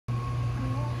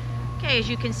Okay, as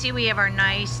you can see, we have our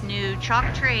nice new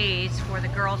chalk trays for the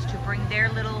girls to bring their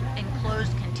little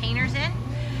enclosed containers in.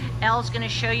 Elle's going to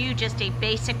show you just a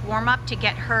basic warm-up to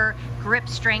get her grip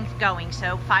strength going.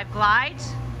 So 5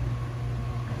 glides.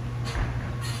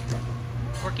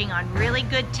 Working on really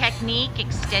good technique,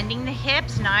 extending the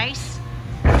hips, nice.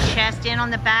 Chest in on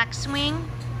the back swing.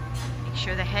 Make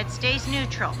sure the head stays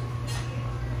neutral.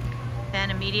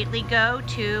 Then immediately go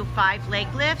to 5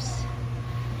 leg lifts.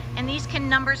 And these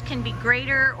numbers can be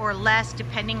greater or less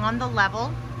depending on the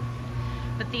level.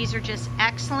 But these are just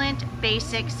excellent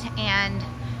basics, and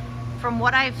from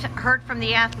what I've heard from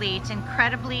the athletes,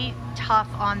 incredibly tough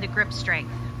on the grip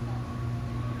strength.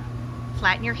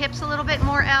 Flatten your hips a little bit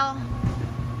more, Elle.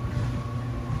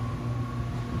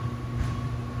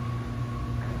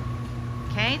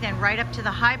 Okay, then right up to the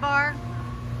high bar.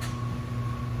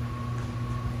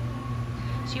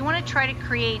 So you want to try to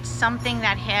create something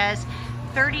that has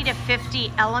 30 to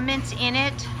 50 elements in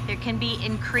it. There can be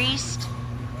increased,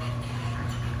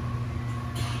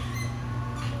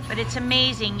 but it's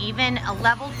amazing. Even a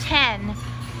level 10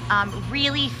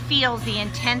 really feels the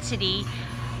intensity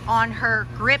on her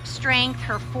grip strength,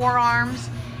 her forearms,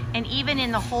 and even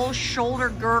in the whole shoulder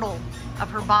girdle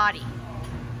of her body.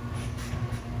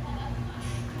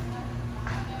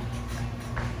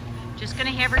 Just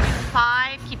gonna have her do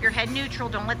 5. Keep your head neutral.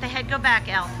 Don't let the head go back,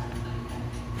 Elle.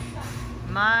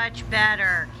 Much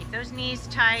better. Keep those knees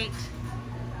tight.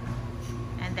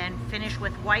 And then finish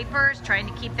with wipers, trying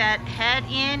to keep that head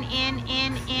in,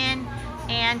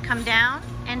 and come down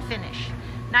and finish.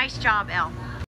 Nice job, Elle.